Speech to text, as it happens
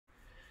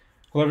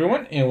Hello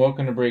everyone, and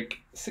welcome to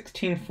break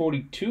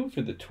 1642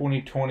 for the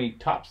 2020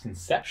 Topps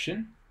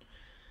Inception.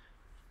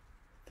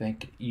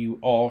 Thank you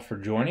all for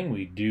joining.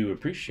 We do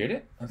appreciate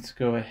it. Let's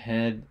go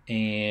ahead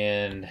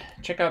and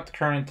check out the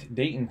current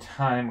date and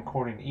time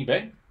according to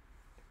eBay.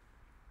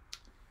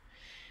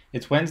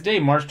 It's Wednesday,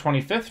 March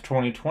 25th,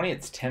 2020.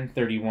 It's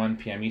 10:31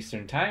 p.m.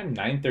 Eastern Time,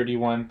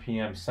 9:31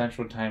 p.m.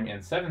 Central Time,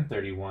 and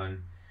 7:31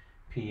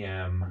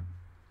 p.m.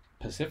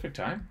 Pacific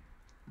Time.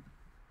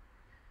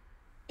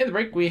 In the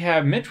break, we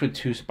have Mitch with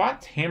 2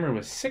 spots, Hammer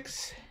with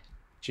 6,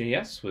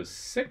 JS with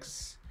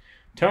 6,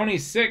 Tony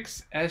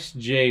 6,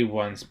 SJ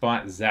 1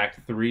 spot,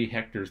 Zach 3,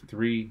 Hector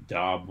 3,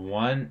 Dob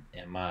 1,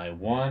 MI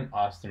 1,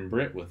 Austin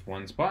Britt with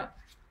 1 spot.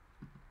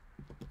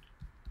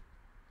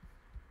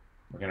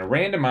 We're going to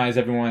randomize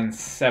everyone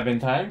 7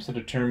 times to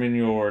determine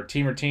your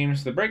team or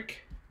teams for the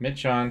break.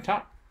 Mitch on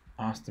top,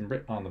 Austin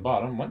Britt on the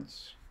bottom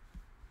once,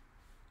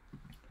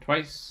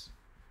 twice,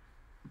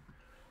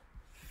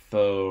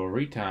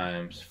 3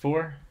 times,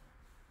 4,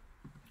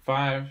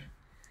 5,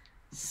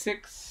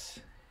 6,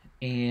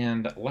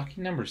 and lucky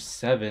number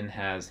 7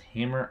 has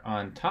Hammer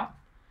on top,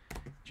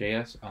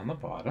 JS on the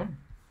bottom.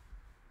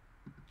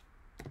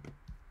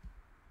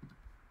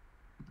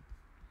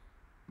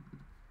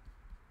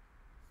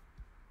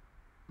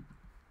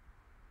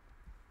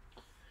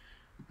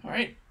 All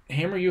right,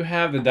 Hammer, you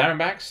have the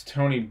Diamondbacks,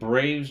 Tony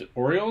Braves,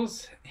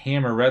 Orioles,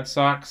 Hammer Red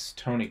Sox,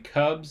 Tony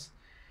Cubs,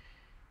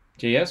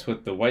 JS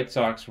with the White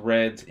Sox,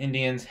 Reds,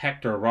 Indians,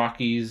 Hector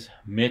Rockies,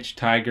 Mitch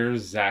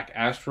Tigers, Zach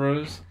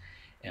Astros,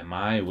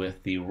 MI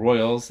with the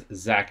Royals,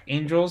 Zach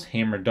Angels,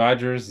 Hammer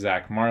Dodgers,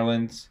 Zach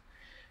Marlins,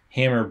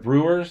 Hammer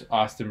Brewers,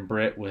 Austin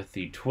Britt with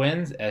the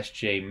Twins,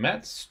 SJ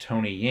Mets,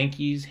 Tony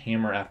Yankees,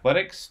 Hammer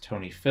Athletics,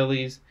 Tony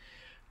Phillies,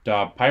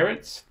 Dob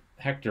Pirates,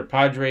 Hector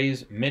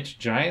Padres, Mitch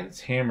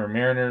Giants, Hammer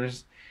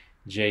Mariners,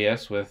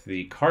 JS with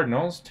the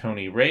Cardinals,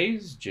 Tony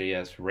Rays,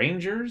 JS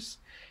Rangers,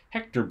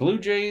 Hector Blue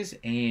Jays,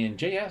 and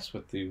JS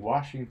with the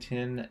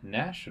Washington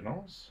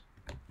Nationals.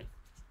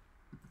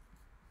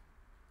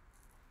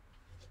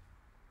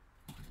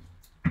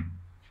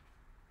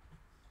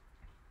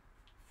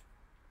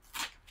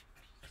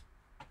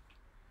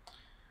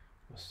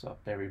 What's up,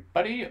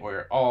 everybody?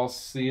 We're all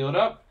sealed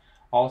up.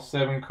 All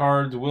 7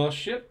 cards will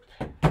ship.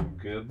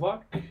 Good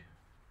luck.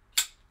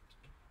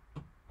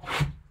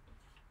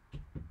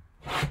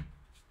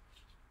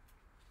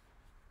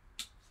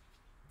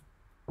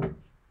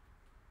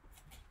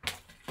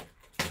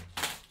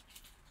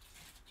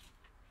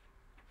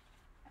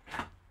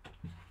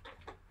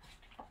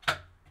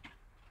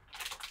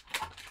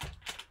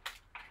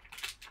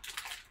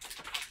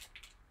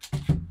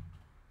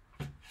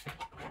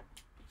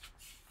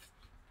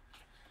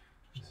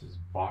 This is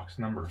box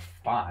number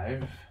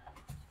 5.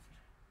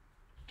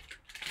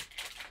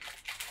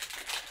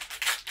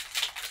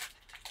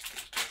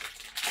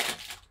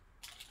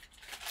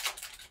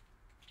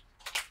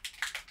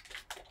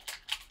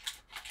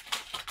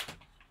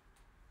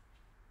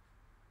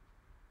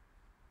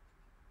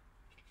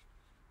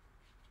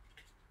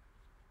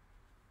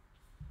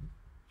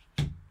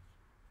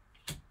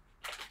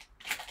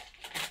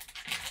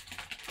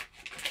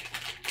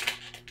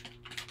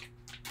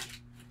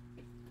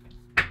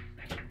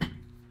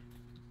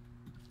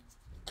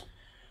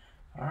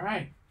 All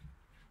right,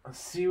 let's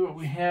see what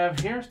we have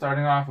here.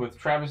 Starting off with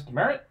Travis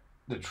Demerit,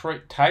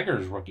 Detroit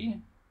Tigers rookie.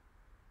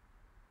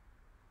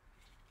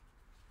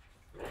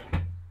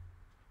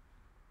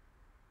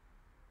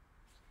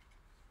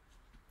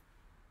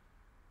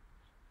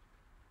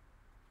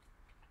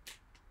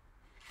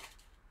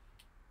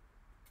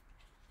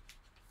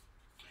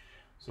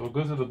 So we'll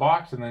go through the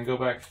box and then go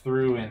back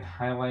through and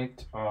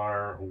highlight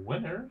our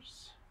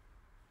winners.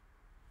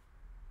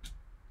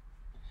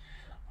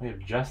 We have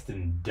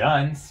Justin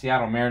Dunn,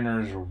 Seattle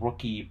Mariners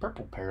rookie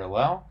purple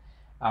parallel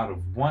out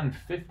of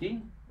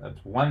 150.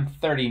 That's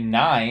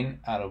 139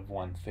 out of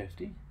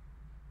 150.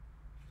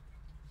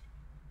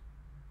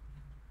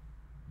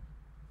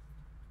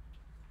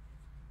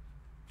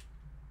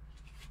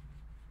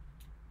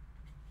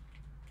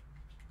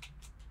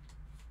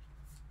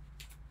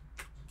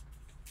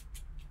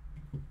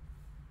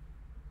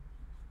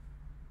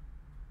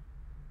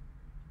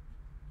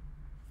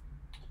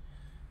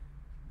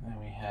 Then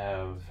we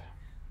have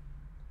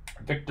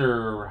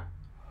Victor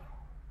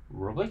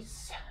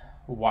Robles,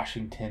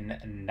 Washington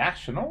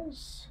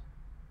Nationals.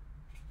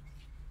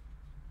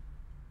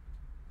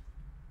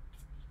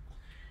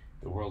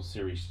 The World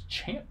Series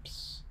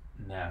champs,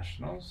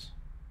 Nationals.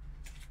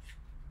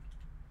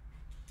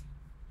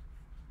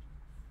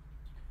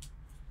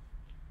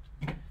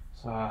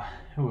 So,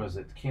 who was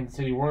it? Kansas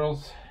City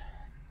Royals.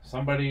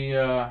 Somebody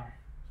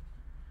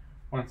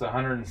wants a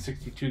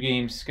 162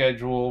 game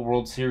schedule,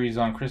 World Series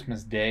on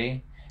Christmas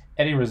Day.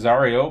 Eddie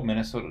Rosario,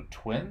 Minnesota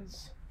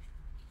Twins.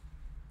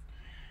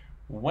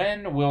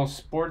 When will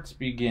sports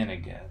begin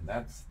again?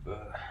 That's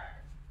the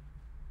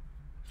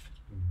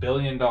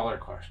billion-dollar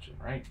question,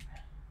 right?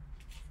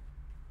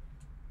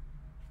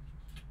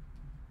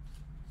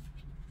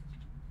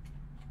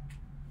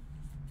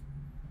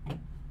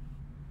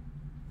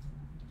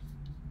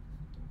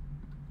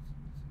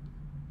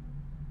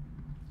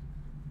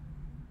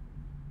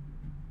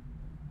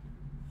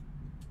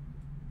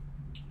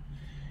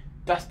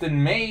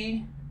 Dustin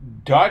May,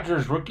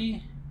 Dodgers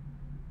rookie.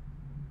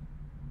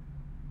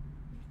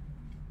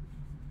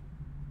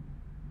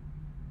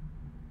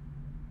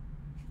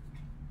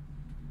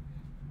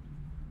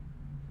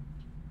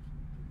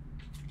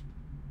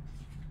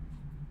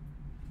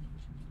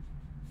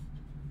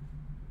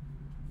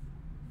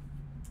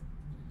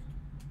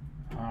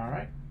 All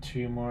right,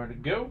 2 more to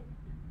go.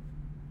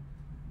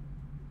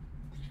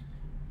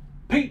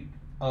 Pete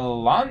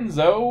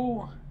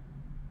Alonso,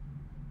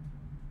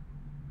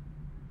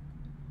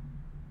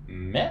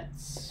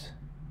 Mets.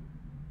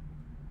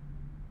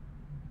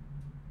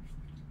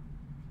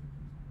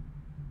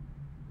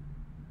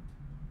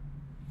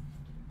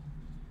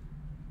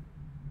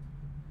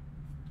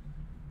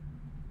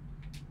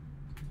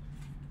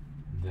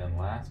 Then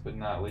last but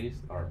not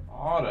least, our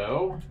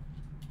auto.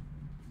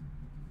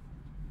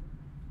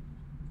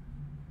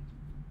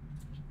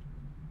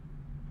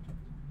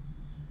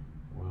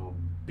 Will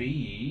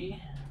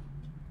be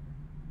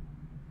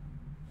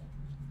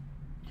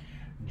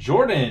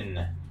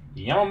Jordan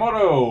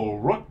Yamamoto,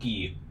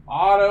 rookie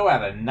auto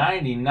out of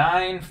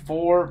 99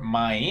 for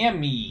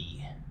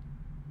Miami.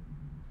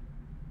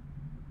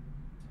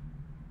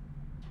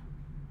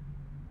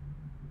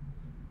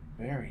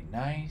 Very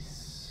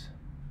nice.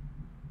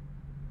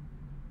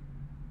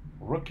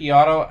 Rookie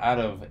auto out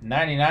of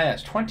 99.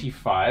 That's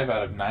 25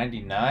 out of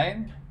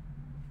 99.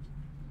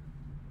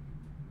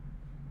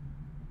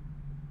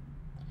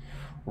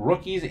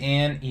 Rookies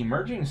and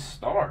emerging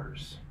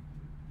stars.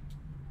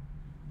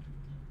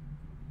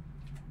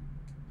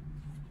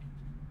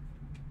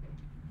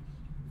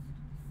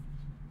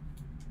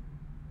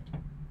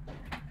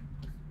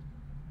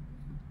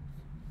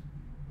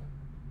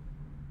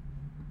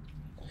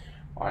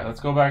 All right,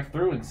 let's go back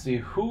through and see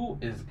who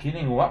is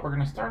getting what. We're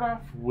going to start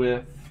off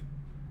with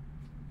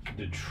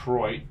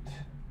Detroit.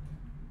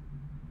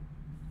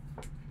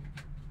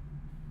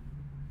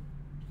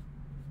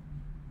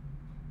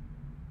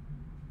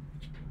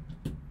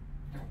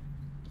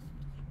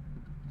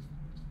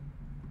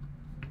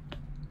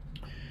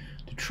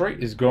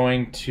 Detroit is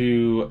going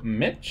to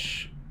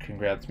Mitch.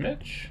 Congrats,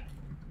 Mitch.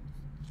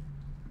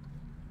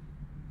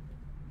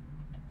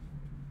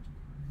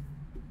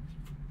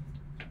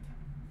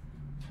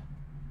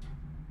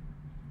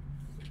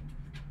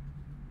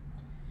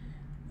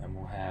 Then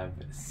we'll have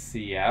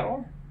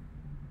Seattle.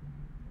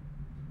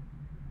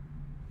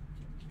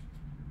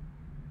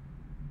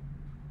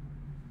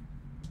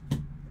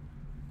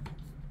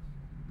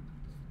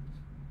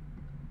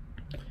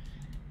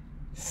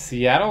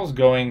 Seattle's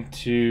going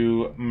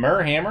to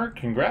Merhammer.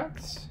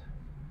 Congrats.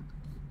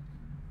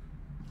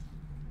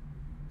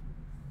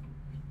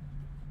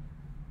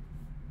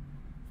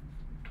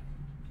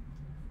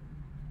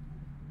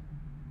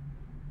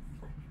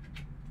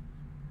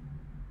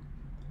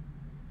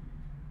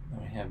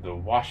 Then we have the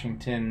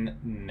Washington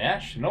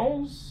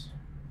Nationals.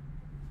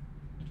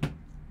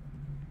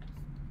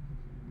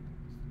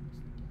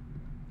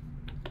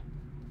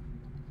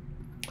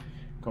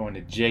 Going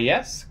to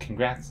JS.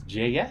 Congrats,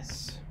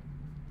 JS.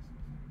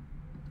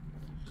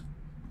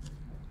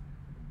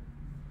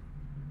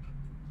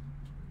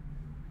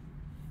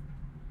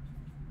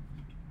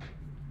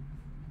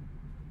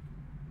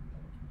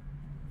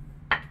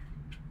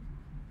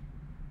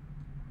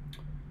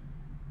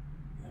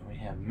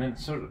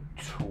 Minnesota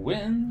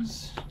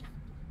Twins.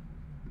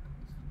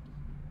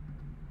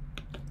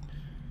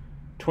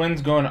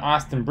 Twins going to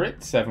Austin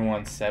Britt,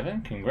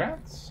 717.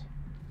 Congrats.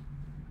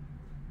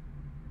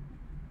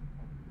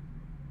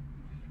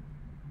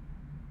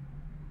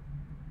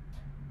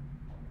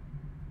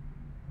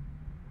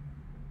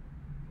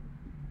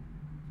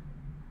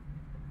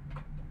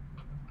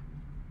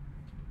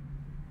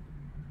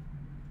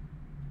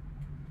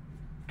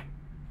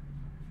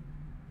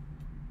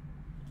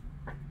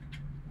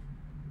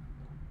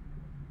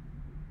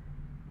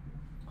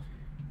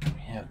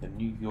 The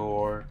New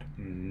York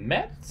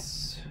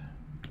Mets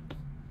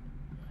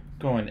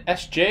going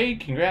SJ.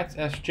 Congrats,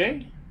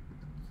 SJ.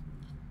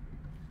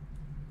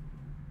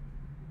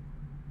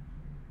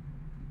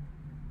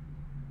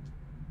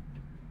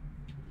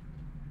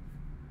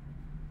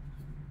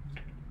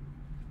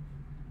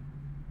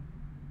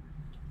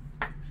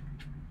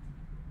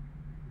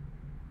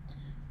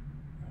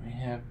 We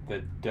have the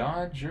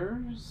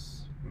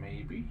Dodgers,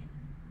 maybe.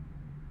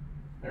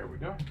 There we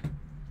go.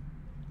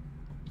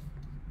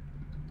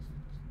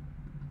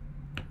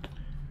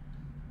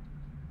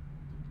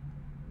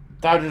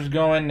 Dodgers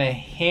going to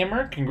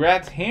Hammer.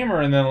 Congrats, Hammer.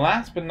 And then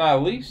last but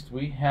not least,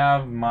 we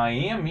have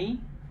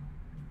Miami.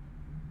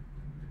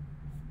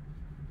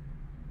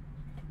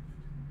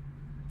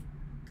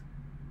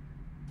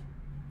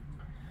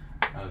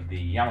 Of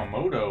the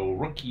Yamamoto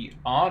rookie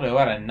auto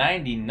out of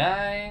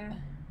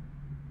 99.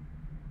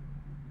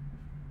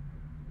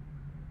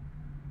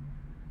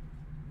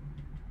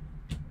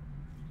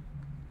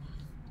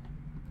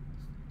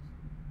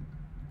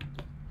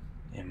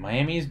 And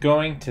Miami's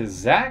going to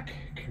Zach.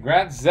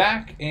 Congrats,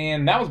 Zach.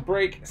 And that was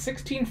break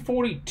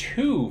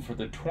 1642 for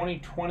the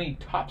 2020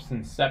 Topps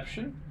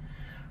Inception.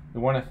 We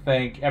want to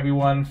thank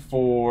everyone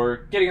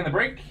for getting in the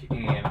break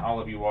and all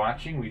of you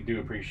watching. We do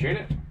appreciate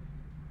it.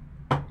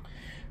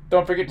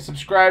 Don't forget to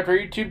subscribe to our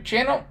YouTube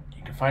channel.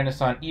 You can find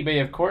us on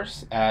eBay, of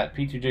course, at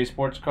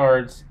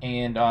p2jsportscards,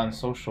 and on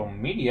social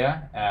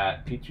media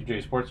at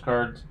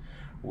p2jsportscards.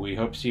 We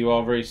hope to see you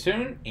all very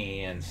soon,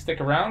 and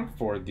stick around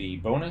for the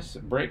bonus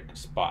break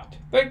spot.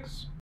 Thanks!